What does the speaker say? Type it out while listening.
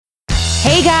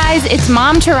Hey guys, it's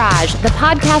Mom Tourage, the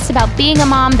podcast about being a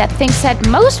mom that thinks that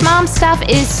most mom stuff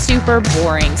is super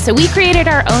boring. So we created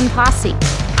our own posse.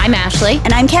 I'm Ashley.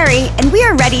 And I'm Carrie, and we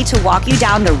are ready to walk you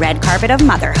down the red carpet of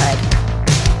motherhood.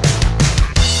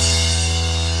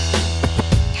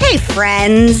 Hey,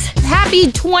 friends.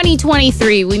 Happy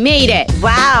 2023. We made it.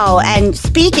 Wow. And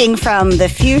speaking from the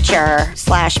future /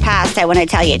 past, I want to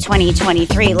tell you,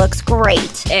 2023 looks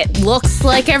great. It looks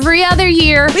like every other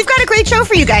year. We've got a great show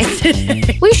for you guys.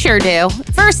 We sure do.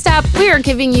 First up, we are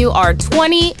giving you our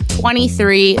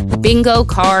 2023 bingo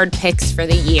card picks for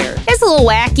the year. It's a little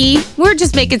wacky. We're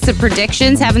just making some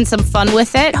predictions, having some fun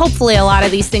with it. Hopefully a lot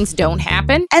of these things don't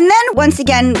happen. And then, once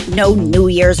again, no New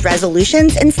Year's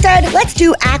resolutions. Instead, let's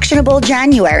do actionable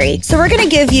January. So we're going to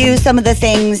give you some of the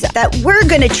things that we're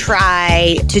going to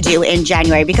try to do in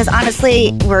January because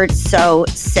honestly, we're so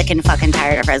sick and fucking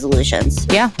tired of resolutions.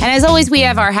 Yeah. And as always, we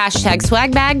have our hashtag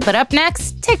swag bag. But up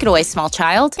next, take it away, small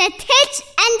child. The tits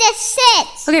and the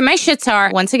sits. Okay, my shits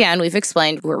are, once again, we've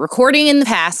explained, we're recording in the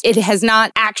past. It has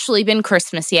not actually been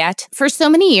Christmas yet. For so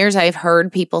many years, I've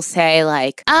heard people say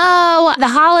like, oh, the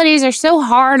holidays are so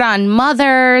hard on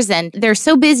mothers and they're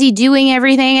so busy doing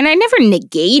everything. And I never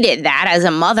negated that as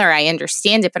a mother. I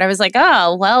understand it, but I was like,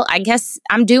 oh, well, I guess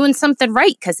I'm doing something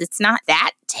right because it's not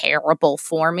that terrible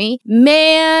for me.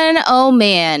 Man, oh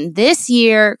man, this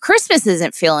year, Christmas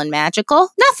isn't feeling magical.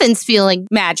 Nothing's feeling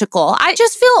magical. I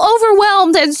just feel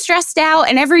overwhelmed and stressed out.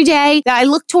 And every day that I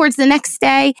look towards the next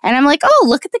day and I'm like, oh,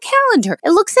 look at the calendar.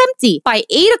 It looks empty. By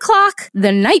 8 o'clock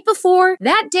the night before,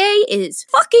 that day is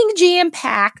fucking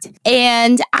jam-packed.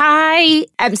 And I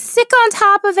am sick on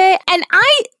top of it. And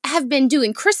I have been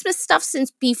doing Christmas stuff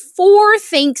since before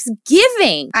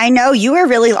Thanksgiving. I know, you were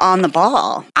really on the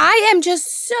ball. I am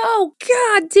just so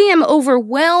goddamn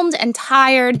overwhelmed and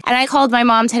tired. And I called my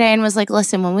mom today and was like,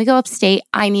 listen, when we go upstate,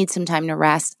 I need some time to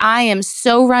rest. I am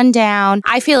so run down.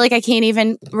 I feel like I can't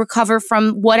even recover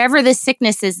from whatever the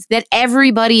sickness is that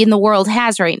everybody in the world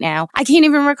has right now. I can't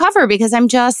even recover because I'm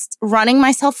just running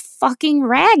myself fucking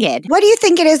ragged. What do you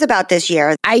think it is about this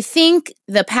year? I think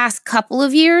the past couple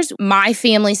of years, my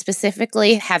family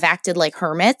specifically have acted like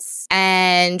hermits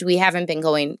and we haven't been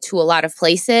going to a lot of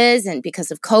places and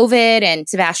because of COVID and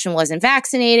Sebastian wasn't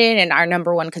vaccinated and our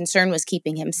number one concern was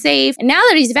keeping him safe. And now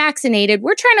that he's vaccinated,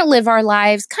 we're trying to live our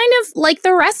lives kind of like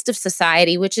the rest of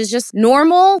society, which is just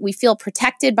normal. We feel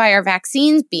protected by our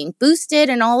vaccines, being boosted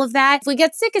and all of that. If we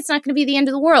get sick, it's not going to be the end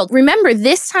of the world. Remember,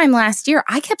 this time last year,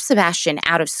 I kept Sebastian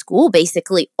out of school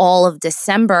basically all of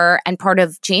December and part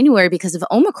of January because of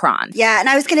Omicron. Yeah, and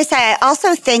I was going to say, I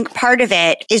also think part of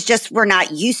it is just we're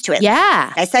not used to it.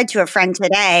 Yeah. I said to a friend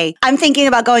today, I'm thinking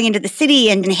about going into the city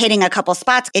and hitting a couple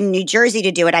spots. In New Jersey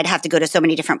to do it, I'd have to go to so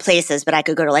many different places, but I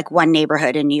could go to like one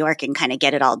neighborhood in New York and kind of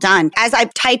get it all done. As I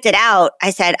typed it out, I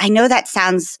said, I know that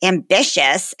sounds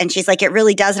ambitious. And she's like, it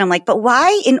really does. And I'm like, but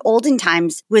why in olden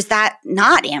times was that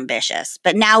not ambitious?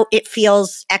 But now it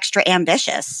feels extra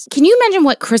ambitious. Can you imagine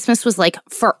what Christmas was like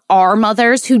for our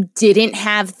mothers who didn't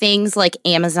have things like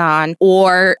Amazon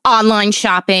or online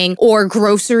shopping or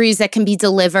groceries that can be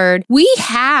delivered? We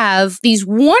have these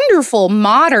wonderful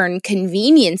modern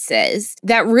conveniences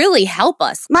that really help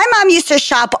us. My mom used to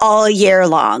shop all year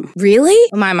long. Really?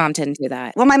 My mom didn't do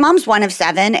that. Well, my mom's one of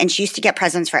 7 and she used to get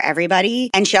presents for everybody.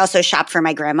 And she also shopped for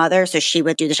my grandmother. So she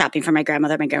would do the shopping for my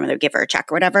grandmother. My grandmother would give her a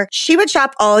check or whatever. She would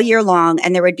shop all year long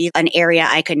and there would be an area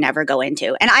I could never go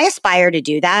into. And I aspire to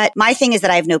do that. My thing is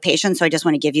that I have no patience. So I just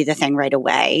want to give you the thing right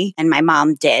away. And my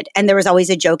mom did. And there was always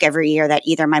a joke every year that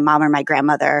either my mom or my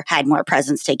grandmother had more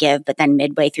presents to give, but then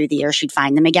midway through the year, she'd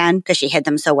find them again because she hid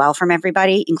them so well from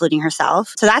everybody, including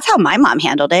herself. So that's how my mom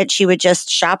handled it. She would just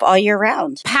shop all year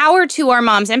round. Power to our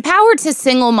moms and power to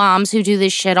single moms who do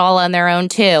this shit all on their own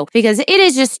too, because it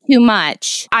is just too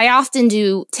much. I often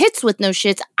do tits with no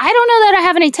shits. I don't know that I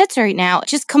have any tits right now.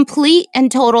 Just complete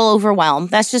and total overwhelm.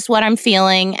 That's just what I'm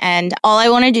feeling. And all I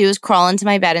want to do is crawl into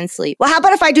my bed and sleep. Well, how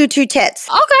about if I do 2 tits?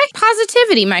 Okay.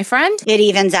 Positivity, my friend. It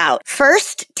evens out.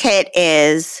 First tit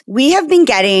is we have been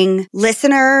getting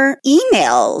listener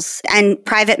emails and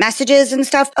private messages and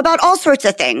stuff about all sorts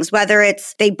of things, whether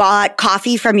it's they bought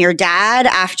coffee from your dad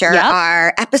after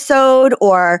our episode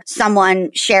or someone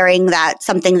sharing that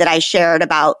something that I shared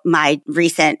about my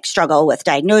recent struggle with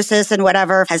diagnosis and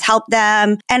whatever has helped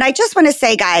them. And I just want to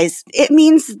say, guys, it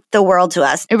means the world to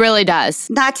us. It really does.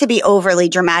 Not to be overly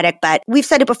dramatic, but we've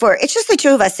said it before. It's just the two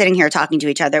of us sitting here talking to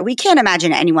each other. we can't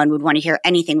imagine anyone would want to hear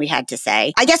anything we had to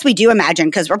say. I guess we do imagine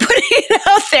because we're putting it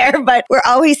out there, but we're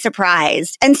always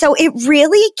surprised. And so it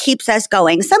really keeps us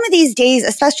going. Some of these days,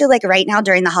 especially like right now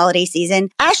during the holiday season,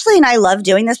 Ashley and I love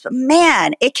doing this, but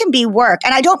man, it can be work.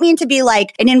 And I don't mean to be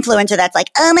like an influencer that's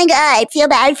like, oh my God, I feel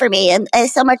bad for me and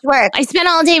it's so much work. I spent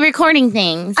all day recording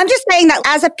things. I'm just saying that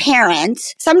as a parent,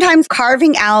 sometimes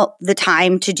carving out the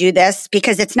time to do this,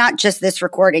 because it's not just this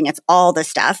recording, it's all the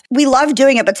stuff. We love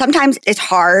doing it, but sometimes it's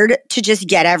hard to just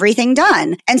get everything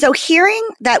done. And so hearing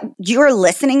that you're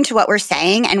listening to what we're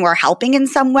saying and we're helping in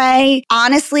some way,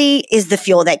 honestly, is the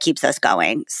fuel that keeps us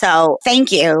going. So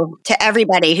thank you to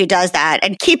everybody who does that,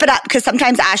 and keep it up, because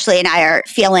sometimes Ashley and I are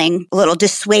feeling a little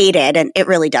dissuaded and it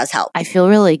really does help. I feel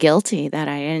really guilty that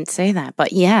I didn't say that,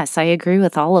 but yes, I agree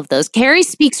with all of those. Carrie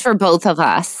speaks for both of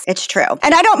us. It's true.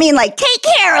 And I don't mean like take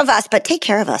care of us, but take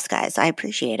care of us, guys. I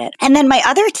appreciate it. And then my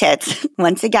other tits,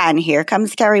 once again, here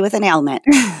comes Carrie with an ailment.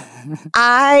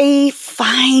 I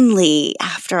finally,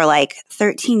 after like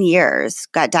 13 years,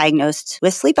 got diagnosed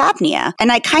with sleep apnea.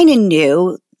 And I kind of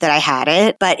knew that I had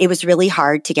it, but it was really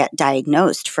hard to get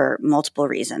diagnosed for multiple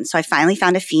reasons. So I finally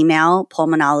found a female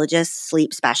pulmonologist,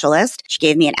 sleep specialist. She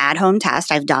gave me an at-home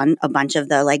test. I've done a bunch of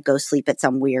the like go sleep at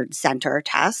some weird center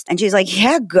test. And she's like,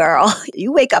 yeah, girl,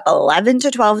 you wake up 11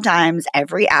 to 12 times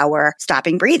every hour,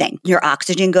 stopping breathing. Your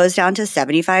oxygen goes down to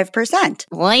 75%.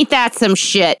 Well, ain't that some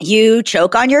shit? You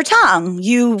choke on your tongue.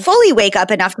 You fully wake up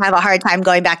enough to have a hard time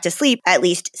going back to sleep at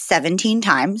least 17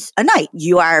 times a night.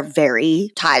 You are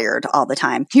very tired all the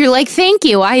time. You're like, thank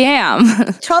you, I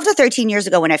am. 12 to 13 years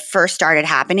ago, when it first started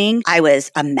happening, I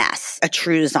was a mess, a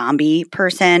true zombie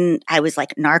person. I was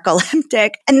like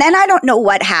narcoleptic. And then I don't know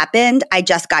what happened. I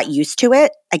just got used to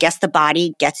it. I guess the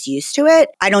body gets used to it.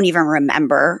 I don't even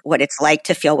remember what it's like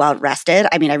to feel well rested.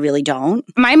 I mean, I really don't.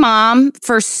 My mom,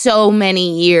 for so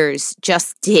many years,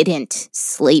 just didn't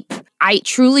sleep. I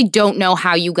truly don't know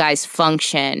how you guys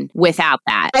function without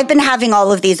that. I've been having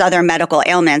all of these other medical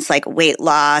ailments like weight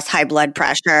loss, high blood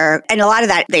pressure, and a lot of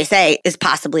that, they say, is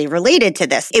possibly related to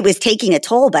this. It was taking a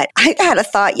toll, but I had a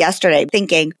thought yesterday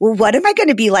thinking, well, what am I going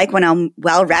to be like when I'm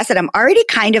well rested? I'm already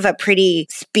kind of a pretty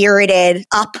spirited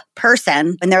up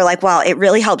person. And they're like, well, it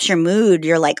really helps your mood.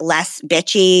 You're like less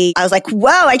bitchy. I was like, whoa,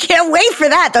 I can't wait for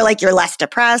that. They're like, you're less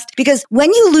depressed. Because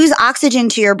when you lose oxygen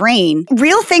to your brain,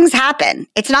 real things happen.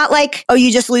 It's not like, oh,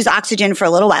 you just lose oxygen for a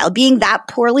little while. Being that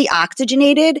poorly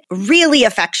oxygenated really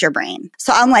affects your brain.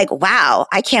 So I'm like, wow,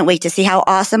 I can't wait to see how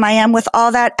awesome I am with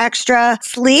all that extra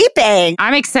sleeping.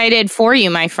 I'm excited for you,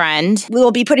 my friend. We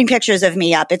will be putting pictures of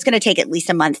me up. It's going to take at least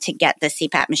a month to get the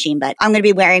CPAP machine, but I'm going to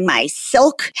be wearing my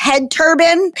silk head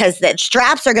turban because the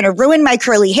straps are going to ruin my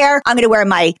curly hair. I'm going to wear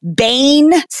my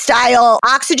Bane style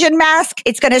oxygen mask.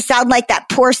 It's going to sound like that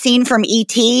poor scene from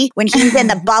E.T. when he's in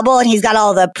the bubble and he's got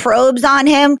all the probes on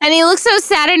him. And he looks so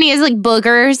sad and he has like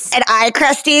boogers. And eye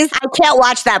crusties. I can't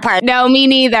watch that part. No, me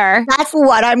neither. That's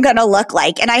what I'm going to look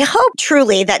like. And I hope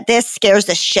truly that this scares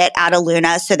the shit out of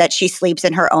Luna so that she sleeps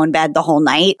in her own bed the whole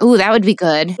night. Ooh, that would be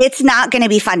good. It's not going to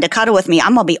be fun to cuddle with me.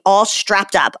 I'm going to be all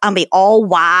strapped up. I'm going to be all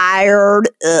wired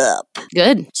up.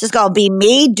 Good. It's just going to be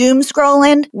me doom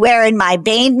scrolling, wearing my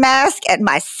Bane mask and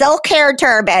my silk hair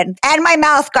turban and my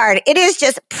mouth guard. It is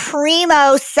just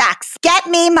primo sex. Get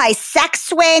me my sex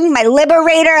swing, my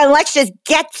liberator, and let's just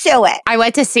get to it. I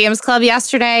went to Sam's Club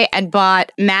yesterday and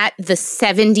bought Matt the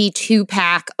 72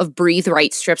 pack of Breathe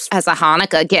Right strips as a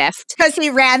Hanukkah gift. Because he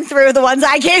ran through the ones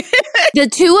I gave him. The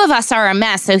two of us are a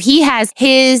mess. So he has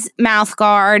his mouth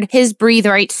guard, his Breathe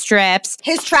Right strips,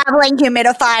 his traveling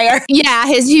humidifier. Yeah,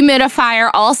 his humidifier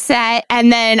all set.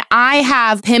 And then I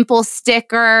have pimple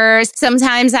stickers.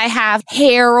 Sometimes I have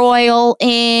hair oil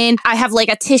in. I have like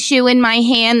a tissue in my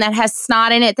hand that has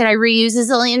snot in it that I reuse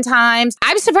a zillion times.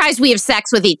 I'm surprised we have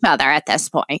sex with each other at this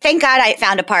point. Thank God I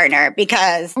found a partner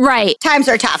because right. Times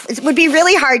are tough. It would be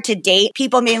really hard to date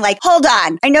people being like, hold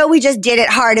on, I know we just did it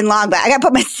hard and long, but I got to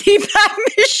put my CPAP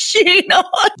machine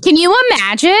on. Can you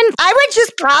imagine? I would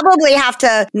just probably have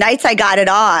to, nights I got it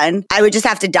on, I would just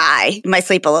have to die in my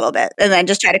sleep a little bit and then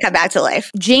just try to come back to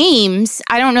life. James,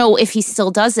 I don't know if he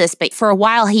still does this, but for a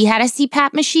while he had a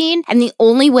CPAP machine and the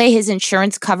only way his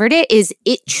insurance covered it is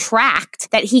it tracked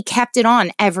that he kept it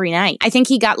on every night. I think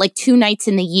he got like 2 nights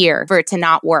in the year for it to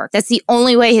not work. That's the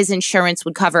only way his insurance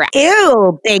would cover it.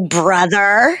 Ew, big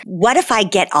brother. What if I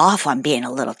get off on being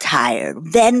a little tired?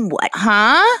 Then what?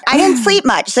 Huh? I didn't sleep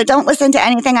much, so don't listen to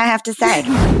anything I have to say.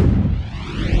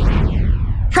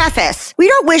 Preface. We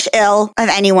don't wish ill of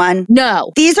anyone.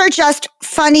 No. These are just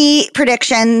funny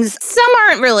predictions. Some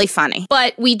aren't really funny,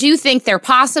 but we do think they're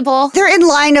possible. They're in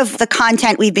line of the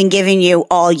content we've been giving you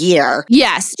all year.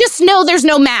 Yes. Just know there's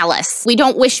no malice. We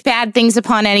don't wish bad things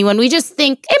upon anyone. We just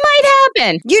think it might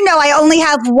happen. You know, I only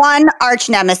have one arch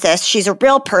nemesis. She's a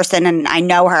real person and I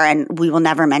know her and we will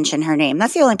never mention her name.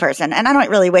 That's the only person. And I don't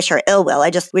really wish her ill will. I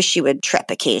just wish she would trip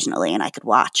occasionally and I could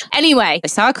watch. Anyway, I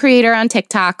saw a creator on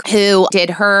TikTok who did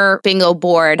her bingo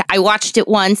board. I watched it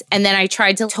once and then I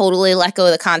tried to totally let go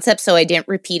of the concept so I didn't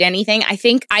repeat anything. I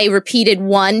think I repeated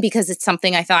one because it's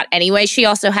something I thought anyway. She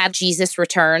also had Jesus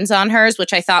Returns on hers,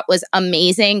 which I thought was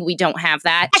amazing. We don't have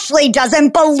that. Ashley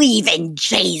doesn't believe in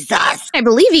Jesus. I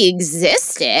believe he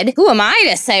existed. Who am I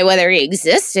to say whether he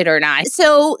existed or not?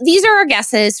 So these are our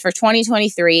guesses for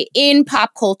 2023 in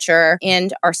pop culture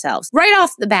and ourselves. Right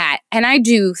off the bat, and I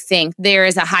do think there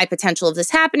is a high potential of this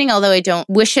happening, although I don't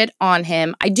wish it on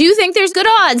him. I do think there's good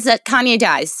odds that Kanye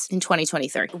dies in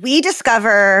 2023. We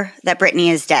discover that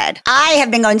Britney is dead. I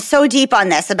have been going so deep on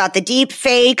this about the deep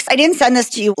fakes. I didn't send this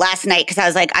to you last night because I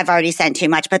was like, I've already sent too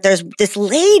much. But there's this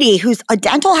lady who's a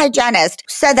dental hygienist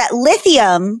said that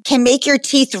lithium can make your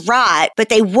teeth rot, but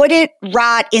they wouldn't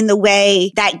rot in the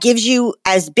way that gives you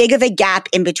as big of a gap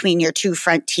in between your two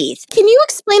front teeth. Can you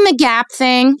explain the gap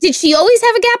thing? Did she always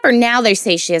have a gap or now they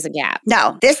say she has a gap?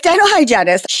 No, this dental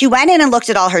hygienist, she went in and looked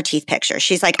at all her teeth pictures.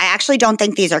 She's like, I actually don't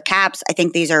think these are caps. I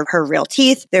think these are her real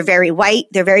teeth. They're very white.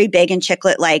 They're very big and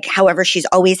chiclet-like. However, she's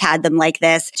always had them like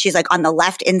this. She's like, on the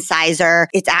left incisor,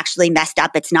 it's actually messed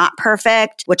up. It's not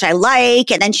perfect, which I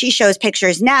like. And then she shows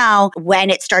pictures now when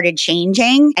it started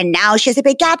changing. And now she has a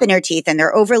big gap in her teeth and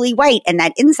they're overly white. And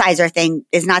that incisor thing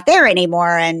is not there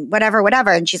anymore and whatever.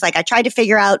 And she's like, I tried to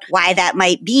figure out why that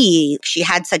might be. She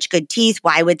had such good teeth.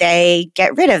 Why would they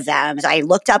get rid of them? So I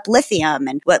looked up lithium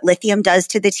and what lithium does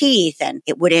to the teeth and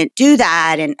it wouldn't do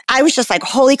that. And I was just like,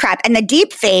 holy crap. And the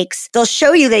deep fakes, they'll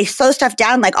show you, they slow stuff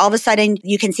down. Like all of a sudden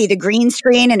you can see the green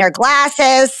screen in her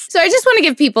glasses. So I just want to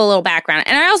give people a little background.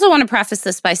 And I also want to preface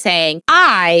this by saying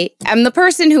I am the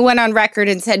person who went on record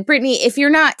and said, Britney, if you're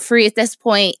not free at this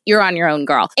point, you're on your own,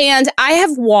 girl. And I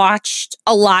have watched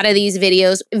a lot of these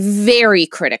videos very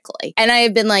critically. And I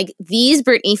have been like, these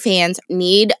Britney fans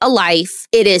need a life.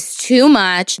 It is too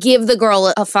much. Give the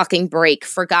girl a fucking break,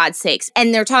 for God's sakes.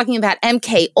 And they're talking about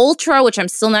MK Ultra, which I'm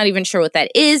still not even sure what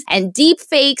that is, and deep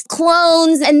fakes,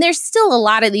 clones. And there's still a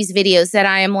lot of these videos that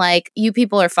I am like, you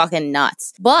people are fucking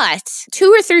nuts. But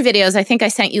 2 or 3 videos I think I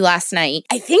sent you last night,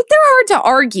 I think they're hard to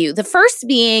argue. The first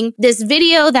being this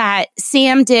video that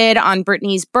Sam did on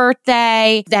Britney's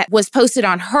birthday that was posted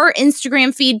on her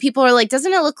Instagram feed. People are like,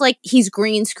 doesn't it look like he's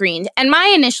green screened? And my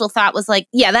initial thought was like,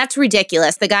 yeah, that's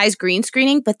ridiculous. The guy's green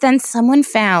screening. But then someone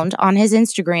found on his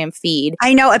Instagram feed,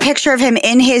 I know, a picture of him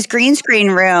in his green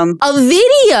screen room. a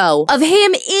video of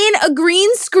him in a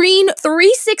green screen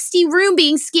 360 room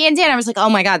being scanned in. I was like, oh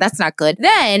my God, that's not good.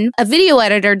 Then a video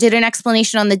editor did an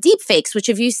explanation on the deep fakes, which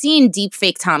if you've seen deep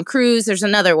fake Tom Cruise, there's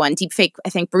another one, deep fake, I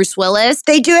think Bruce Willis.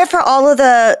 They do it for all of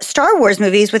the Star Wars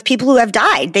movies with people who have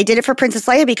died. They did it for Princess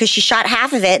Leia because she shot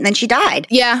half of it and then she died.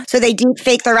 Yeah. So they deep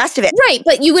fake the rest of it. Right,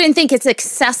 but you wouldn't think it's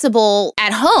accessible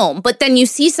at home. But then you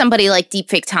see somebody like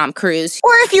deepfake Tom Cruise.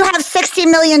 Or if you have $60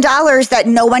 million that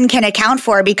no one can account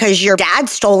for because your dad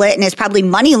stole it and is probably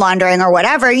money laundering or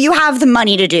whatever, you have the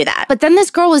money to do that. But then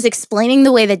this girl was explaining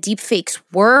the way that deepfakes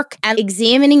work and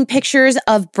examining pictures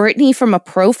of Britney from a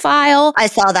profile. I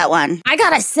saw that one. I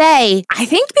gotta say, I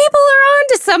think people are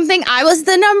onto something. I was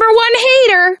the number one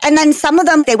hater. And then some of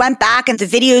them, they went back and the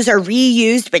videos are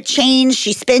reused but changed.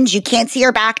 She spins, you can't see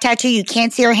her back tattoo, you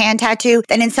can't see her hand tattoo.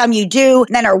 Then in some you do.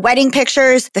 And then her wedding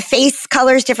pictures, the face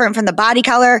color is different from the body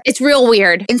color. It's real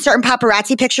weird. In certain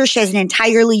paparazzi pictures, she has an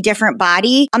entirely different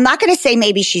body. I'm not going to say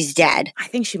maybe she's dead. I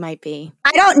think she might be.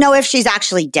 I don't know if she's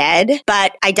actually dead,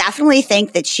 but I definitely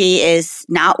think that she is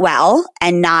not well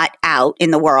and not out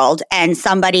in the world. And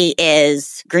somebody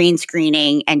is green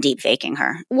screening and deep faking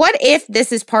her. What if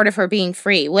this is part of her being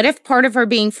free? What if part of her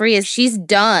being free is she's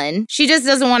done? She just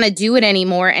doesn't want to do it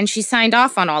anymore and she signed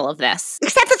off on all of this.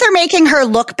 Except that they're making her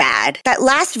look bad. That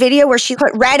last video where she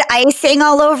put red icing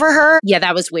all over her. Yeah,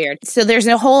 that was weird. So there's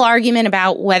a whole argument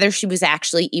about whether she was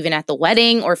actually even at the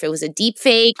wedding or if it was a deep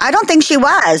fake. I don't think she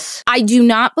was. I do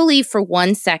not believe for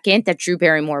 1 second that Drew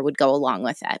Barrymore would go along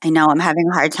with it. I know, I'm having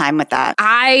a hard time with that.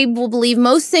 I will believe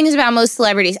most things about most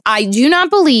celebrities. I do not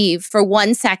believe for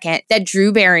 1 second that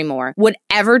Drew Barrymore would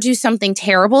ever do something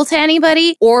terrible to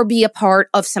anybody or be a part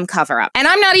of some cover-up. And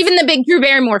I'm not even the big Drew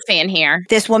Barrymore fan here.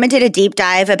 This woman did a deep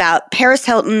dive about Paris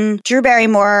Hilton, Drew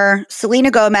Barrymore,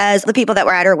 Selena Gomez, the people that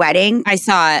were at her wedding. I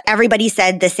saw it. Everybody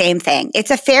said the same thing.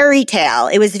 It's a fairy tale.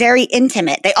 It was very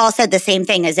intimate. They all said the same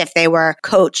thing as if they were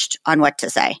coached on what to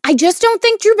say. I just don't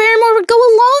think Drew Barrymore would go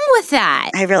along with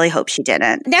that. I really hope she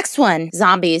didn't. Next one,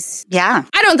 zombies. Yeah.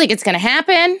 I don't think it's going to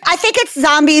happen. I think it's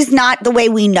zombies not the way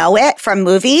we know it from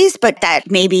movies, but that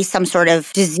maybe some sort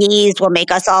of disease will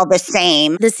make us all the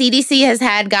same. The CDC has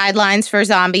had guidelines for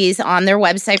zombies on their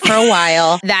website for a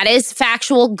while. That is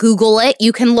factual. Google it.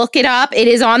 You can look it up. It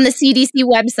is on the CDC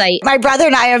website. My brother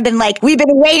and I have been like, we've been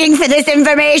waiting for this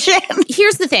information.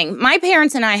 Here's the thing. My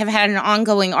parents and I have had an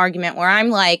ongoing argument where I'm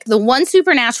like, the one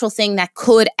supernatural thing that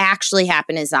could actually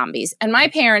happen is zombies. And my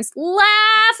parents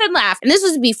laugh and laugh. And this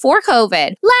was before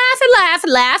COVID. Laugh and laugh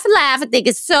and laugh and laugh and think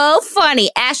it's so funny.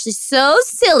 Ashley's so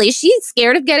silly. She's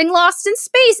scared of getting lost in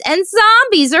space and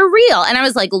zombies are real. And I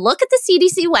was like, look at the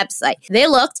CDC website. They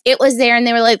looked, it was there and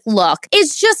they were like, look,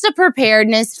 it's just a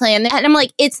preparedness plan. And I'm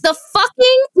like, it's the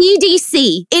fucking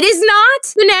CDC. It is not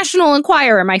the National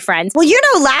Enquirer, my friends. Well,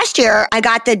 last year I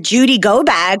got the Judy Go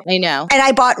bag. I know. And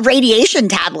I bought radiation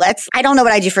tablets. I don't know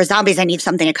what I do for zombies. I need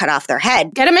something to cut off their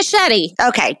head. Get a machete.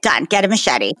 Okay, done. Get a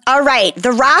machete. All right.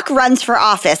 The Rock runs for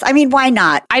office. I mean, why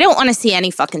not? I don't want to see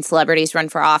any fucking celebrities run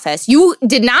for office. You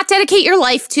did not dedicate your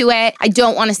life to it. I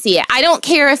don't want to see it. I don't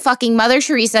care if fucking Mother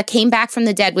Teresa came back from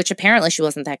the dead, which apparently she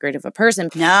wasn't that great of a person.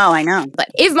 No, I know. But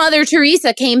if Mother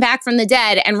Teresa came back from the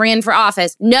dead and ran for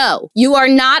office, no, you are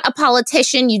not a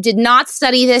politician. You did not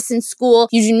study this in school.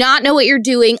 You do not know what you're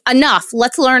doing. Enough.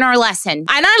 Let's learn our lesson. And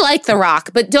I like The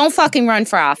Rock, but don't fucking run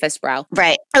for office, bro.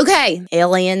 Right. Okay.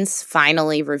 Aliens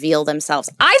finally reveal themselves.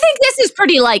 I think this is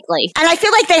pretty likely. And I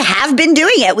feel like they have been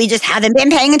doing it. We just haven't been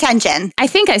paying attention. I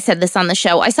think I said this on the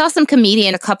show. I saw some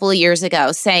comedian a couple of years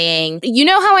ago saying, you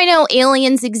know how I know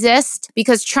aliens exist?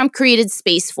 Because Trump created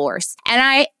Space Force. And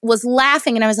I was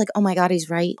laughing and I was like, oh my God, he's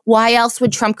right. Why else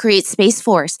would Trump create Space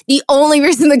Force? The only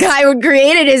reason the guy would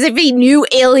create it is if he knew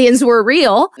aliens were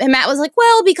real. And Matt was like,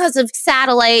 well, because of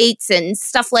satellites and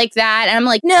stuff like that. And I'm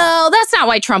like, no, that's not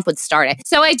why Trump would start it.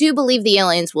 So I do believe the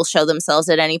aliens will show themselves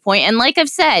at any point. And like I've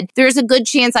said, there's a good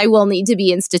chance I will need to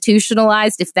be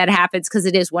institutionalized if that happens, because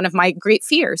it is one of my great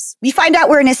fears. We find out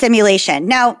we're in a simulation.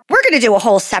 Now, we're going to do a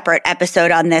whole separate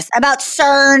episode on this about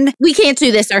CERN. We can't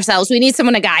do this ourselves. We need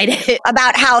someone to guide it.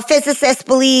 About how physicists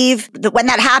believe that when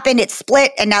that happened, it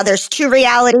split and now there's two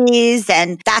realities.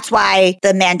 And that's why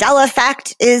the Mandela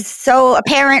effect is so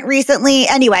apparent recently.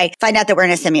 Anyway, find out that we're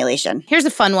in a simulation. Here's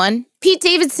a fun one. Pete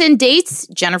Davidson dates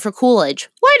Jennifer Coolidge.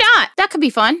 Why not? That could be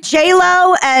fun.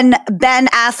 J-Lo and Ben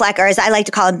Affleck, or as I like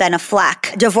to call him, Ben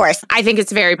Affleck, divorced. I think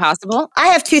it's very possible. I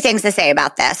have two things to say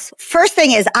about this. First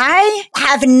thing is, I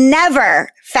have never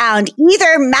found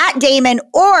either Matt Damon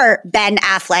or Ben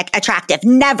Affleck attractive.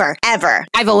 Never, ever.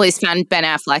 I've always found Ben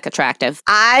Affleck attractive.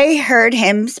 I heard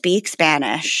him speak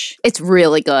Spanish. It's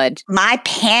really good. My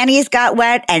panties got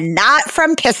wet, and not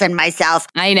from pissing myself.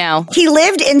 I know. He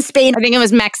lived in Spain. I think it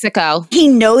was Mexico. He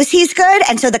knows he's good.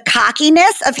 And so the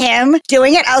cockiness of him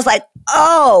doing it, I was like,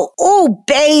 oh,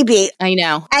 baby. I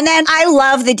know. And then I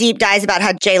love the deep dives about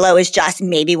how J-Lo is just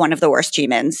maybe one of the worst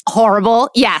humans. Horrible.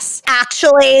 Yes.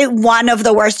 Actually, one of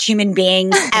the worst human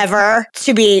beings ever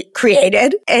to be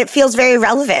created. It feels very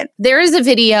relevant. There is a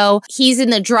video. He's in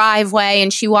the driveway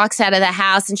and she walks out of the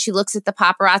house and she looks at the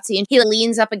paparazzi and he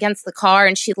leans up against the car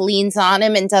and she leans on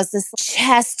him and does this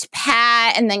chest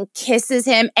pat and then kisses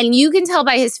him. And you can tell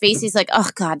by his face, he's like, oh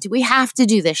God, do we have to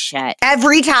do this shit?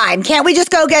 Every time. Can't we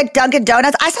just go get Dunkin'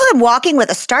 Donuts? I saw him walking with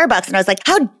a Starbucks and I was like,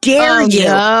 how dare you?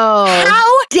 No.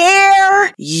 How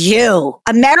dare you?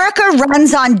 America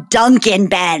runs on Dunkin',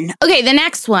 Ben. Okay, the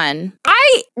next one.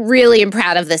 I really am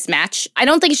proud of this match. I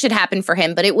don't think it should happen for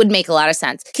him, but it would make a lot of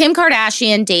sense. Kim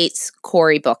Kardashian dates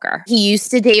Cory Booker. He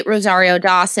used to date Rosario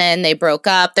Dawson. They broke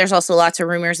up. There's also lots of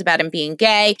rumors about him being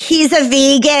gay. He's a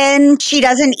vegan. She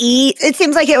doesn't eat. It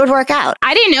seems like it would work out.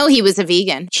 I didn't know he was a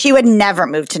vegan. She would never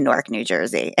move to Newark, New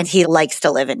Jersey. And he likes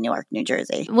to live in Newark, New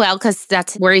Jersey. Well, because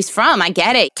that's where he's from. I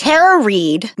get it. Tara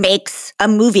Reid makes a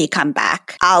movie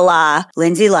comeback a la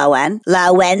Lindsay Lohan.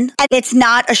 And it's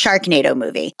not a Sharknado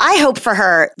movie. I hope for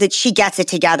her that she gets it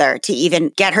together to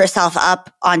even get herself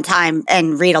up on time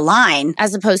and read a line.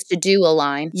 As opposed to do a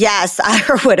line. Yes,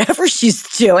 or whatever she's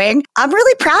doing. I'm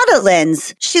really proud of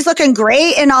Linz. She's looking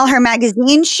great in all her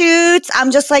magazine shoots.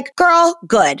 I'm just like, girl,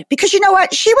 good. Because you know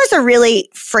what? She was a really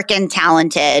freaking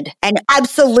talented and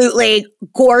absolutely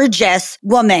gorgeous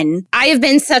woman. I have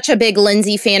been such a big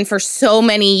Lindsay fan for so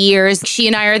many years. She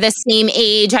and I are the same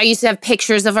age. I used to have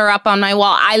pictures of her up on my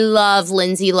wall. I love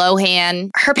Lindsay Lohan.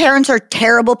 Her parents are terrible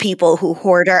terrible people who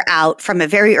hoard her out from a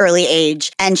very early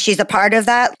age. And she's a part of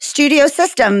that studio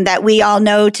system that we all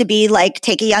know to be like,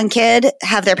 take a young kid,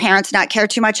 have their parents not care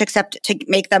too much except to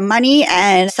make them money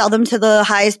and sell them to the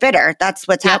highest bidder. That's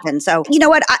what's happened. So you know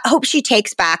what? I hope she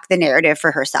takes back the narrative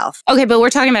for herself. Okay, but we're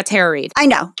talking about Tara Reid. I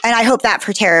know. And I hope that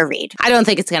for Tara Reid. I don't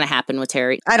think it's going to happen with Tara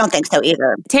Reid. I don't think so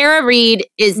either. Tara Reid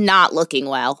is not looking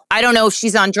well. I don't know if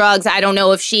she's on drugs. I don't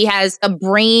know if she has a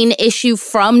brain issue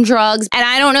from drugs. And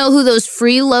I don't know who those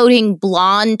freeloading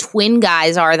blonde twin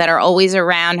guys are that are always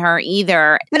around her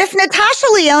either. But if Natasha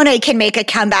Lyonne can make a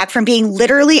comeback from being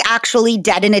literally actually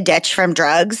dead in a ditch from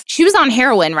drugs. She was on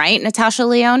heroin, right, Natasha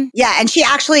Lyonne? Yeah, and she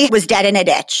actually was dead in a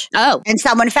ditch. Oh. And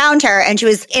someone found her and she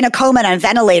was in a coma on a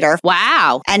ventilator.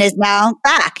 Wow. And is now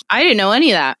back. I didn't know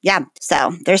any of that. Yeah,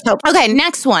 so there's hope. Okay,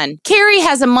 next one. Carrie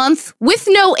has a month with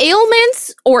no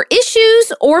ailments or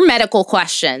issues or medical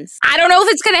questions. I don't know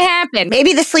if it's going to happen.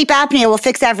 Maybe the sleep apnea will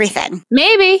fix everything.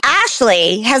 Maybe.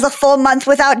 Ashley has a full month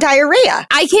without diarrhea.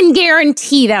 I can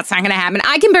guarantee that's not going to happen.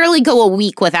 I can barely go a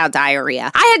week without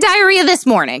diarrhea. I had diarrhea this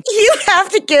morning. You have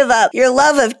to give up your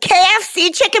love of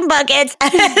KFC chicken buckets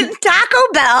and Taco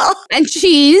Bell. And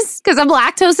cheese, because I'm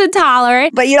lactose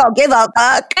intolerant. But you don't give up,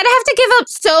 fuck. I'd have to give up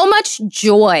so much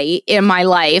joy in my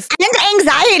life. And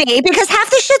anxiety, because half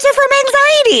the shits are from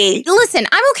anxiety. Listen,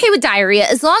 I'm okay with diarrhea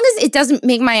as long as it doesn't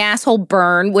make my asshole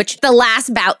burn, which the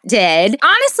last bout did.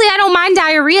 Honestly, I don't mind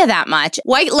diarrhea that much.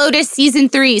 White Lotus Season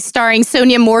 3 starring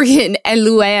Sonia Morgan and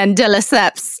Luann de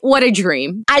Lesseps. What a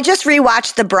dream. I just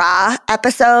rewatched the bra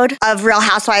episode of Real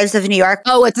Housewives of New York.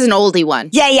 Oh, it's an oldie one.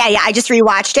 Yeah. I just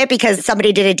rewatched it because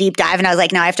somebody did a deep dive and I was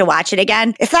like, no, I have to watch it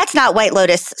again. If that's not White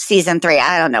Lotus Season 3,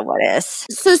 I don't know what is.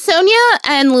 So Sonia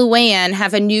and Luann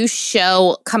have a new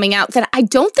show coming out that I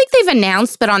don't think they've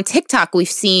announced, but on TikTok we've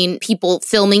seen people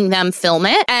filming them film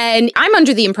it. And I'm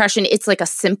under the impression it's like a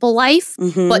Simple Life,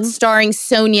 but starring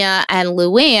Sonia and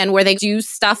Luann, where they do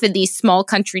stuff in these small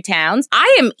country towns.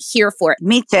 I am here for it.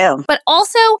 Me too. But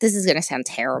also, this is going to sound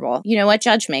terrible. You know what?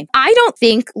 Judge me. I don't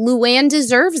think Luann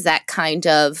deserves that kind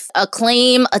of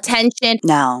acclaim, attention.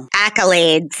 No.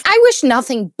 Accolades. I wish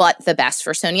nothing but the best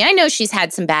for Sonia. I know she's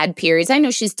had some bad periods. I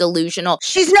know she's delusional.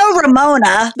 She's no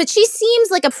Ramona. But she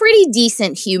seems like a pretty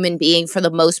decent human being for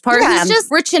the most part. Yeah. Who's just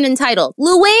rich and entitled.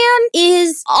 Luann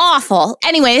is awful.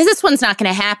 Anyway, this one's not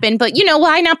going to happen, but you know,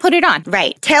 why not put it on?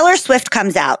 Right. Taylor Swift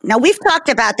comes out. Now, we've talked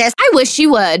about this. I wish she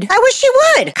would. I wish she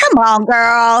would. Come on,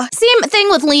 girl. Same thing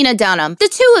with Lena Dunham. The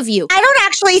two of you. I don't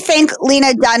actually think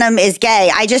Lena Dunham is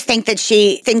gay. I just think that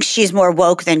she thinks she's more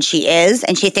woke than she is,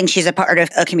 and she thinks she's a part of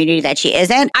a community that she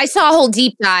isn't. I saw a whole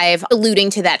deep dive alluding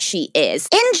to that she is.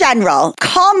 In general,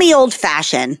 call me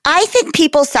old-fashioned. I think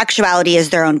people's sexuality is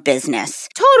their own business.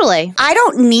 Totally. I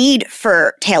don't need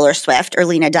for Taylor Swift or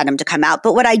Lena Dunham to come out,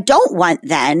 but what I don't want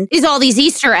then Is all these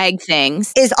Easter egg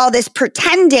things. is all this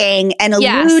pretending and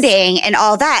alluding and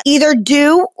all that. Either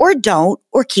do or don't,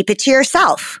 or keep it to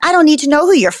yourself. I don't need to know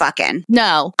who you're fucking.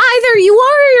 No. Either you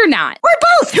are or you're not. Or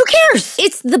both. Who cares?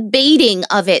 It's the baiting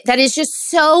of it that is just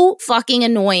so fucking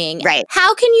annoying. Right.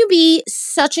 How can you be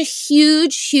such a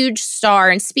huge, huge star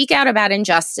and speak out about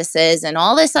injustices and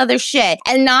all this other shit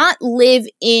and not live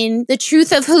in the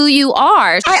truth of who you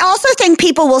are? I also think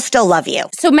people will still love you.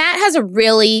 So Matt has a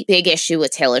really big issue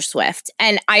with Taylor Swift,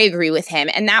 and I agree with him.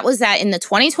 And that was that in the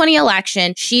 2020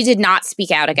 election, she did not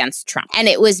speak out against Trump. And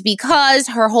it was because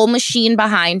her whole machine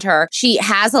behind her, she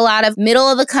has a lot of middle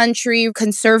of the country,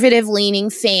 conservative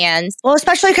leaning fans. Well,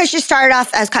 especially because she started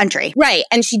off as country. Right.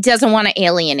 And she doesn't want to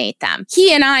alienate them.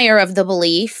 He and I are of the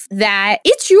belief that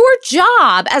it's your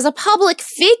job as a public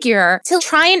figure to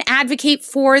try and advocate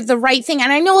for the right thing.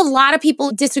 And I know a lot of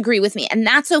people disagree with me, and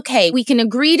that's okay. We can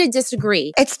agree to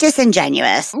disagree. It's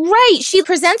disingenuous. Right. She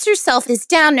presents herself as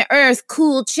down to earth,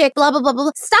 cool chick, blah, blah, blah,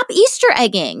 blah. Stop Easter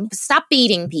egging. Stop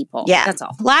baiting people. Yeah. That's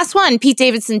all. Last one. Pete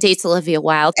Davidson dates Olivia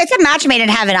Wilde. It's a match made in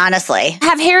heaven, honestly.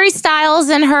 Have Harry Styles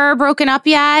and her broken up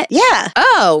yet? Yeah.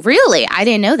 Oh, really? I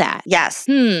didn't know that. Yes.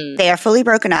 They are fully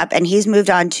broken up, and he's moved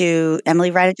on to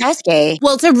Emily Ratajkowski.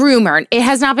 Well, it's a rumor. It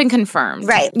has not been confirmed.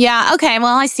 Right. Yeah. Okay.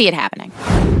 Well, I see it happening.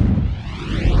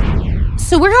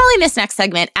 So we're calling this next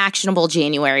segment Actionable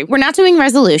January. We're not doing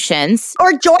resolutions.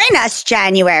 Or join us,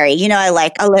 January. You know, I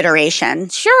like alliteration.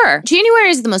 Sure. January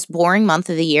is the most boring month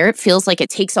of the year. It feels like it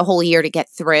takes a whole year to get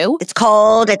through. It's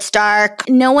cold. It's dark.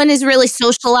 No one is really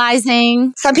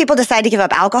socializing. Some people decide to give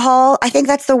up alcohol. I think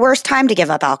that's the worst time to give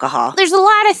up alcohol. There's a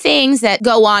lot of things that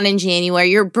go on in January.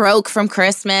 You're broke from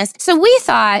Christmas. So we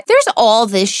thought there's all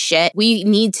this shit we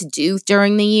need to do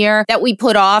during the year that we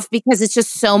put off because it's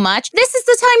just so much. This is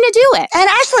the time to do it. And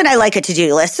Ashley and I like a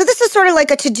to-do list. So this is sort of like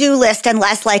a to-do list and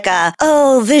less like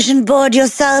vision board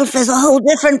yourself as a whole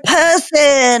different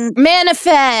person.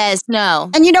 Manifest.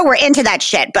 No. And we're into that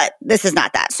shit, but this is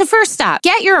not that. So first stop,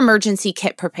 get your emergency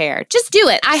kit prepared. Just do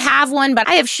it. I have one, but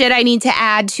I have shit I need to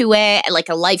add to it, like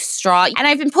a life straw. And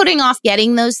I've been putting off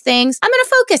getting those things. I'm going to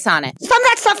focus on it. Some of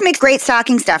that stuff makes great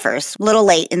stocking stuffers. A little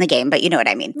late in the game, but you know what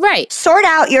I mean. Right. Sort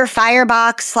out your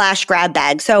firebox/grab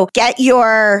bag. So get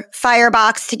your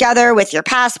firebox together with your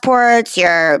passports,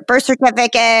 your birth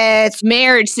certificates,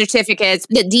 marriage certificates,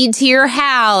 the deed to your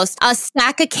house, a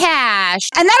stack of cash.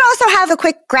 And then also have a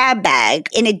quick grab bag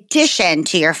in addition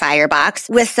to your firebox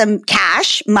with some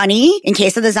cash, money in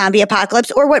case of the zombie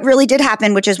apocalypse, or what really did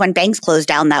happen, which is when banks closed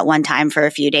down that one time for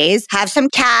a few days. Have some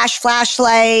cash,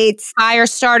 flashlights, fire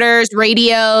starters,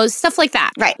 radios, stuff like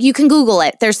that. Right. You can Google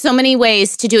it. There's so many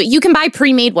ways to do it. You can buy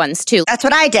pre-made ones too. That's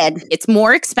what I did. It's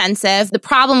more expensive. The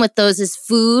problem with those is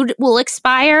food will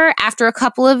expire after a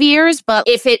couple of years, but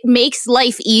if it makes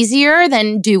life easier,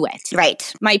 then do it.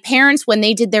 Right. My parents, when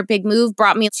they did their big move,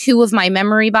 brought me 2 of my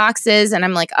memory boxes, and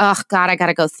I'm like, oh God, I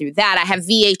gotta go through that. I have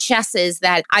VHSs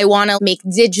that I want to make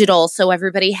digital so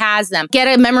everybody has them. Get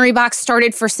a memory box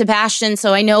started for Sebastian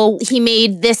so I know he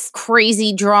made this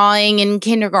crazy drawing in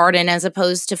kindergarten as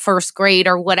opposed to first grade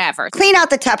or whatever. Clean out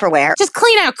the Tupperware. Just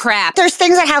clean out crap. There's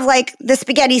things that have like the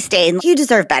spaghetti stain. You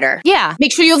deserve better. Yeah.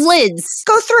 Make sure you have lids.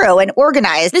 Go through and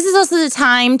organize. This is also the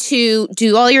time to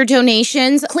do all your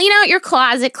donations. Clean out your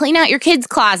closet. Clean out your kids'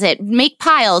 closet. Make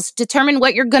piles. Determine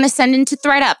what you're going to send into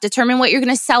ThreadUp. Determine what you're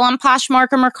going to sell on Poshmark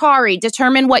or Mercari.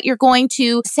 Determine what you're going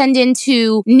to send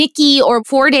into Nikki or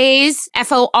 4 Days,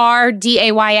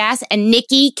 FORDAYS, and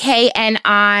Nikki, KNICKEY,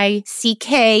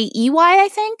 I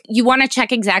think. You want to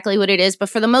check exactly what it is, but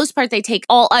for the most part, they take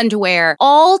all underwear,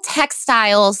 all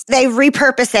textiles. They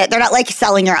repurpose it. They're not like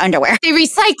selling your underwear. They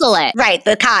recycle it. Right,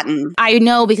 the cotton. I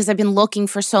know because I've been looking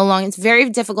for so long. It's very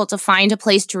difficult to find a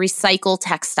place to recycle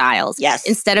textiles. Yes.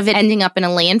 Instead of it ending up in a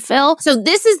landfill. So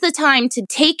this is the time to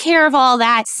take care of all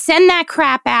that. Send that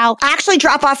crap out. Actually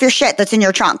drop off your shit that's in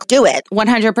your trunk. Do it.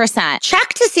 100%.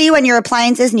 Check to see when your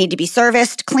appliances need to be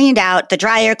serviced, cleaned out, the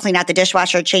dryer, clean out the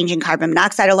dishwasher, changing carbon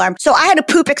monoxide alarm. So I had a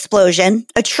poop explosion,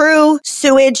 a true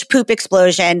sewage poop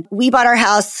explosion. We bought our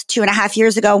house 2.5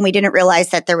 years ago and we didn't realize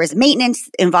that there was maintenance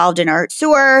involved in our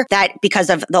sewer, that because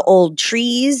of the old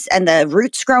trees and the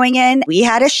roots growing in, we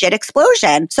had a shit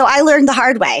explosion. So I learned the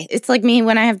hard way. It's like me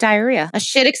when I have diarrhea. A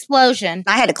shit explosion.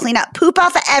 I had to clean up poop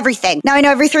off of everything. Now I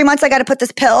know every 3 months I got to put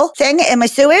this pill thing in my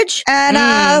sewage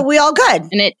and we all good.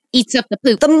 And it eats up the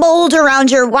poop. The mold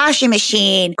around your washing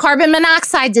machine. Carbon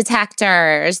monoxide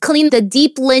detectors. Clean the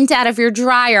deep lint out of your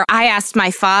dryer. I asked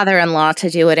my father-in-law to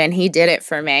do it and he did it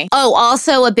for me. Oh,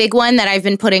 also a big one that I've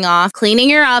been putting off. Cleaning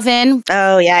your oven.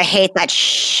 Oh yeah, I hate that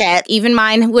shit. Even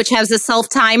mine, which has a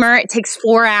self-timer. It takes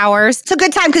 4 hours. It's a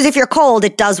good time because if you're cold,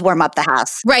 it does warm up the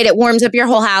house. Right, it warms up your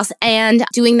whole house. And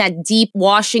doing that deep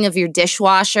washing of your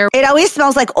dishwasher. It always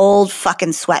smells like old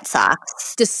fucking sweat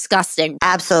socks. Disgusting.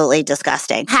 Absolutely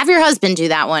disgusting. Have your husband do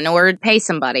that one or pay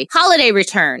somebody. Holiday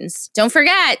returns. Don't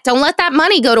forget, don't let that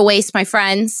money go to waste, my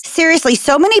friends. Seriously,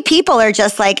 so many people are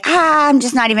just like, I'm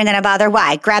just not even going to bother.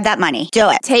 Why? Grab that money. Do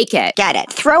it. Take it. Get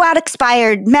it. Throw out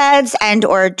expired meds and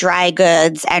or dry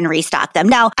goods and restock them.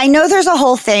 Now, I know there's a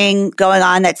whole thing going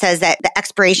on that says that the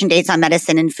expiration dates on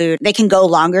medicine and food, they can go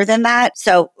longer than that.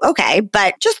 So, okay,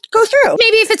 but just go through.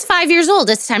 Maybe if it's 5 years old,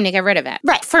 it's time to get rid of it.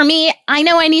 Right. For me, I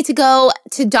know I need to go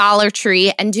to Dollar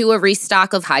Tree and do a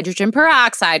restock of hydrogen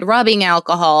peroxide, rubbing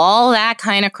alcohol, all that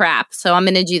kind of crap. So I'm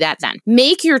going to do that then.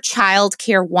 Make your child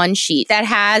care one sheet that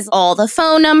has all the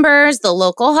phone numbers, the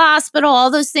local hospital, all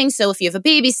those things. So if you have a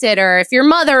babysitter, if your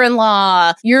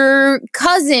mother-in-law, your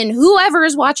cousin, whoever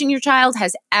is watching your child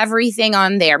has everything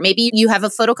on there. Maybe you have a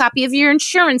photocopy of your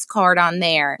insurance card on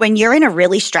there. When you're in a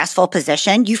really stressful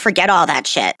position, you forget all that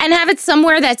shit. And have it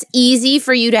somewhere that's easy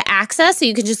for you to access so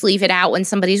you can just leave it out when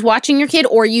somebody's watching your kid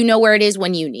or you know where it is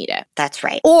when you need it. That's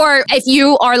right. Or if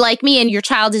you are like me and your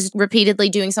child is repeatedly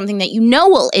doing something that you know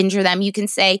will injure them, you can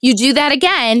say, you do that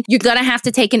again, you're going to have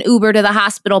to take an Uber to the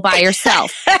hospital by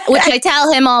yourself, which I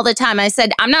tell him all the time. I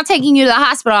said, I'm not taking you to the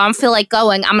hospital. I don't feel like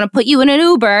going. I'm going to put you in an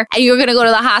Uber and you're going to go to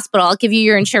the hospital. I'll give you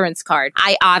your insurance card.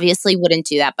 I obviously wouldn't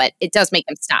do that, but it does make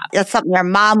them stop. That's something your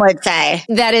mom would say.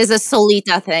 That is a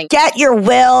Solita thing. Get your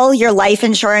will, your life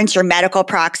insurance, your medical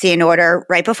proxy in order.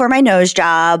 Right before my nose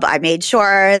job, I made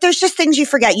sure. There's just things you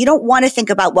forget. You don't want to think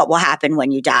about what will happen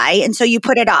when you die. And so you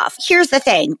put it off. Here's the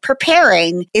thing.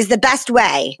 Preparing is the best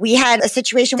way. We had a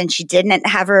situation when she didn't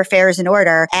have her affairs in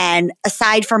order. And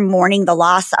aside from mourning the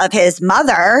loss of his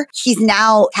mother, he's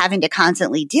now having to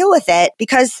constantly deal with it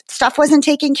because stuff wasn't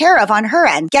taken care of on her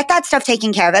end. Get that stuff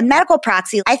taken care of. And medical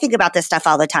proxy, I think about this stuff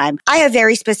all the time. I have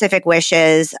very specific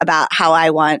wishes about how I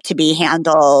want to be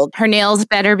handled. Her nails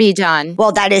better be done.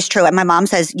 Well, that is true. And my mom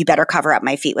says, you better cover up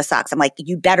my feet with socks. I'm like,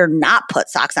 you better not put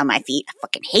socks on my feet. I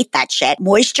fucking hate that shit.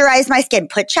 Moisturize my skin.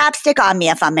 Put chapstick on me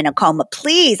if I'm in a coma.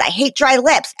 Please. I hate dry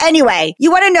lips. Anyway,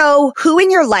 you want to know who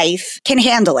in your life can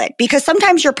handle it because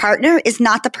sometimes your partner is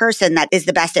not the person that is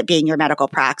the best at being your medical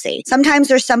proxy. Sometimes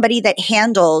there's somebody that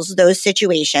handles those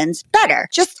situations better.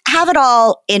 Just have it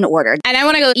all in order. And I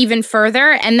want to go even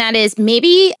further. And that is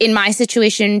maybe in my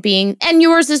situation being, and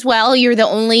yours as well, you're the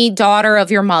only daughter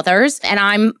of your mother's and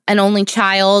I'm an only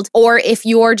child. Or if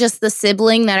you're just the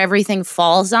sibling that everything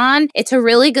falls on, it's a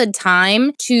really good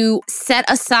time to set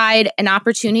aside an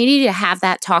opportunity to have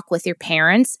that talk with your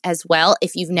parents as well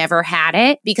if you've never had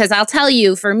it. Because I'll tell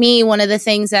you, for me, one of the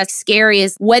things that's scary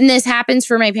is when this happens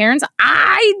for my parents,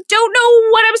 I don't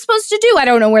know what I'm supposed to do. I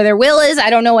don't know where their will is. I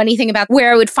don't know anything about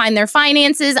where I would find their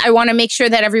finances. I want to make sure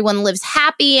that everyone lives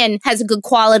happy and has a good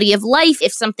quality of life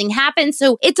if something happens.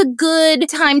 So it's a good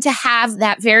time to have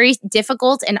that very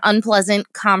difficult and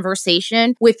unpleasant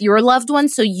conversation with your loved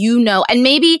ones so you know. And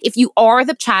maybe if you are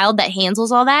the child that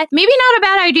handles all that, maybe not a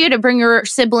bad idea to bring your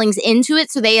siblings into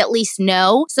it so they at least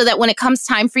know, so that when it comes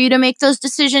time for you to make those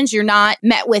decisions, you're not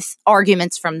met with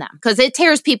arguments from them because it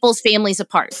tears people's families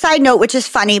apart. Side note, which is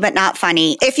funny but not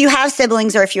funny. If you have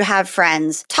siblings or if you have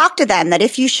friends, talk to them that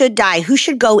if you should die, who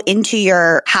should go into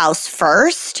your house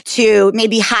first to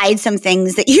maybe hide some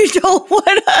things that you don't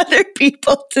want other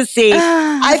people to see.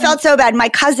 I felt so bad. My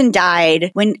cousin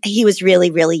died when he was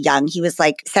really, really young. He was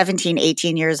like 17,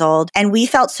 18 years old. And we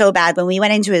felt so bad when we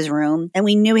went into his room and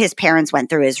we knew his parents went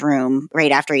through his room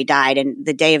right after he died. And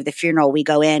the day of the funeral, we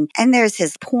go in and there's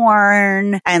his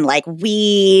porn and like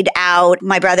weed out.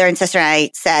 My brother and sister and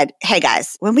I said, hey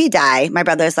guys, when we die, my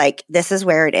brother's like, this is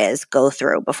where it is. Go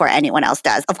through before anyone else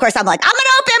does. Of course, I'm like, I'm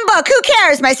an open book. Who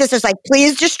cares? My sister's like,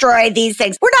 please destroy these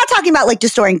things. We're not talking about like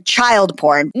destroying child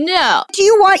porn. No. Do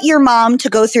you want your mom to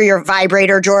go through your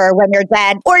vibrator drawer when you're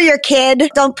dead or your kid?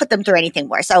 Don't put them through anything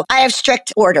more. So I have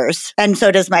strict orders. And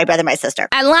so does my brother, my sister.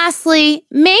 And lastly,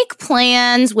 make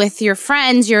plans with your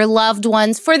friends, your loved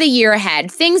ones for the year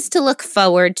ahead. Things to look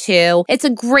forward to. It's a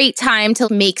great time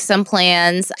to make some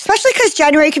plans. Especially because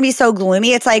January can be so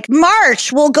gloomy. It's like,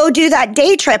 March, we'll go do that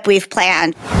day trip we've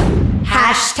planned.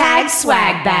 Hashtag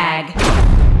swag bag.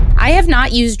 I have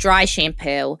not used dry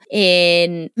shampoo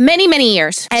in many, many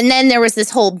years. And then there was this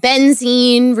whole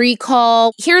benzene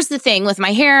recall. Here's the thing with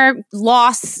my hair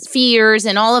loss fears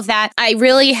and all of that. I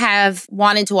really have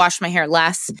wanted to wash my hair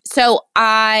less. So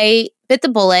I bit the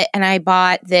bullet and I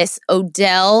bought this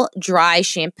Odell dry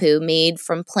shampoo made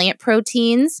from plant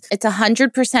proteins. It's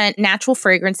 100% natural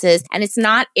fragrances and it's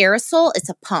not aerosol, it's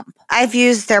a pump. I've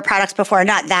used their products before,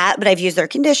 not that, but I've used their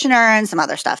conditioner and some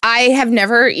other stuff. I have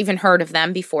never even heard of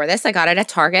them before this. I got it at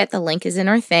Target. The link is in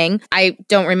our thing. I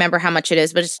don't remember how much it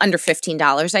is, but it's under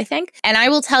 $15, I think. And I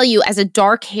will tell you, as a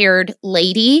dark-haired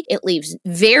lady, it leaves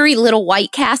very little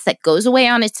white cast that goes away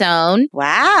on its own.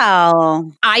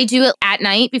 Wow. I do it at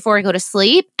night before I go to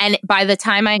sleep. And by the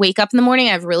time I wake up in the morning,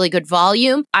 I have really good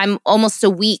volume. I'm almost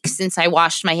a week since I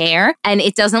washed my hair and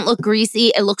it doesn't look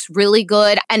greasy. It looks really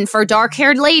good. And for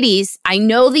dark-haired ladies, I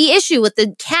know the issue with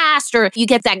the cast or you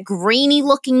get that grainy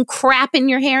looking crap in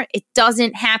your hair. It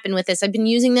doesn't happen with this. I've been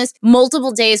using this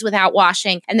multiple days without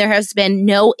washing and there has been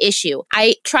no issue.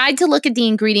 I tried to look at the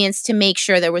ingredients to make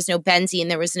sure there was no benzene,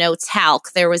 there was no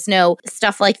talc, there was no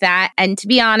stuff like that. And to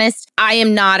be honest, I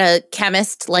am not a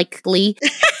chemist like Lee.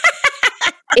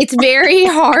 It's very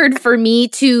hard for me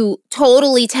to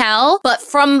totally tell, but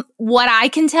from what I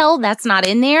can tell, that's not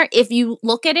in there. If you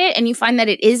look at it and you find that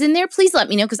it is in there, please let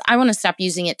me know because I want to stop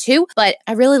using it too, but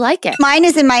I really like it. Mine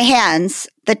is in my hands.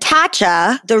 The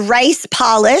Tatcha, the rice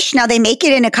polish. Now they make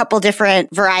it in a couple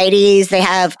different varieties. They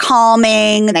have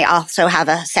calming. They also have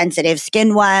a sensitive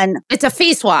skin one. It's a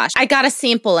face wash. I got a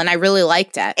sample and I really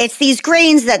liked it. It's these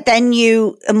grains that then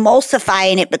you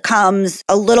emulsify and it becomes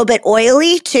a little bit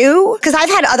oily too. Because I've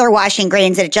had other washing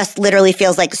grains that it just literally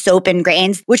feels like soap and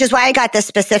grains, which is why I got this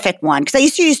specific one. Because I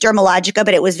used to use Dermalogica,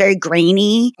 but it was very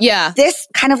grainy. Yeah. This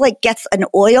kind of like gets an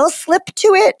oil slip to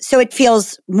it. So it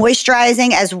feels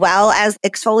moisturizing as well as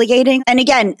exfoliating. exfoliating. And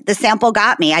again, the sample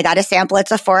got me. I got a sample at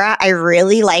Sephora. I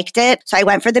really liked it. So I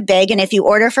went for the big. And if you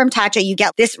order from Tatcha, you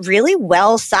get this really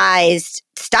well-sized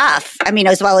stuff. I mean,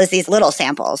 as well as these little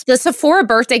samples. The Sephora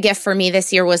birthday gift for me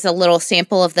this year was a little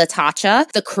sample of the Tatcha,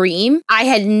 the cream. I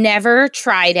had never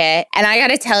tried it. And I got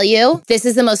to tell you, this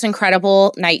is the most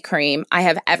incredible night cream I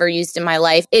have ever used in my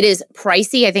life. It is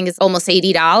pricey. I think it's almost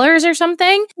 $80 or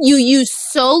something. You use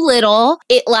so little.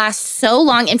 It lasts so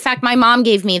long. In fact, my mom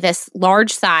gave me this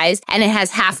large size and it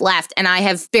has half left and I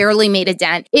have barely made a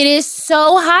dent. It is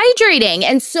so hydrating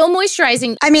and so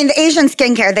moisturizing. I mean, the Asian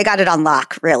skincare, they got it on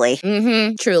lock, really.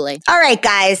 Truly. All right,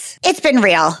 guys. It's been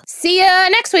real. See ya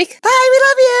next week. Bye. We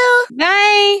love you.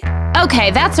 Bye.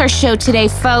 Okay, that's our show today,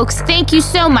 folks. Thank you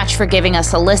so much for giving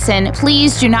us a listen.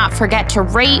 Please do not forget to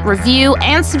rate, review,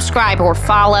 and subscribe or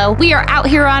follow. We are out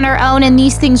here on our own, and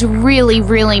these things really,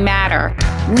 really matter.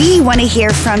 We want to hear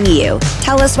from you.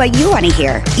 Tell us what you want to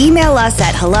hear. Email us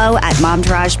at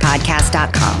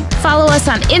hello@momtouragepodcast.com. Follow us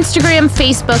on Instagram,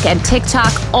 Facebook, and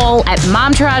TikTok, all at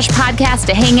Momtourage Podcast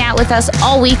to hang out with us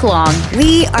all week long.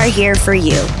 We are here for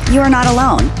you. You are not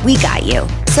alone. We got you.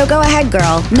 So go ahead,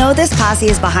 girl. Know this posse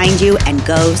is behind you and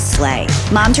go slay.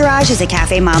 Momtourage is a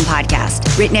Cafe Mom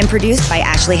podcast. Written and produced by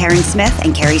Ashley Herring-Smith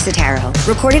and Carrie Sotero.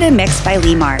 Recorded and mixed by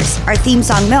Lee Mars. Our theme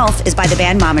song, MILF, is by the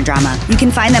band Mama Drama. You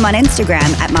can find them on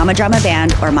Instagram at Mama Drama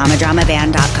Band or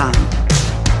mamadramaband.com.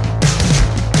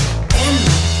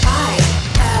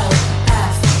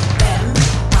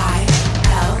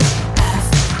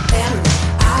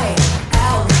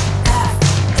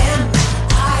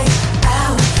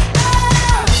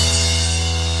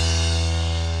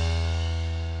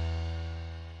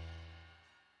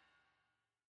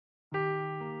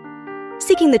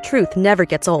 Seeking the truth never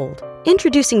gets old.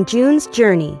 Introducing June's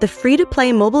Journey, the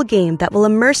free-to-play mobile game that will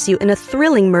immerse you in a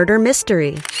thrilling murder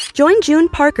mystery. Join June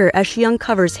Parker as she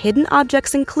uncovers hidden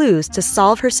objects and clues to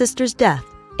solve her sister's death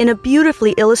in a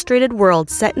beautifully illustrated world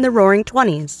set in the Roaring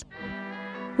 '20s.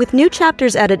 With new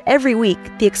chapters added every week,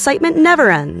 the excitement never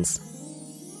ends.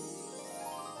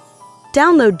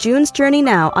 Download June's Journey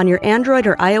now on your Android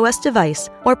or iOS device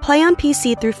or play on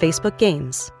PC through Facebook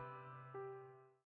Games.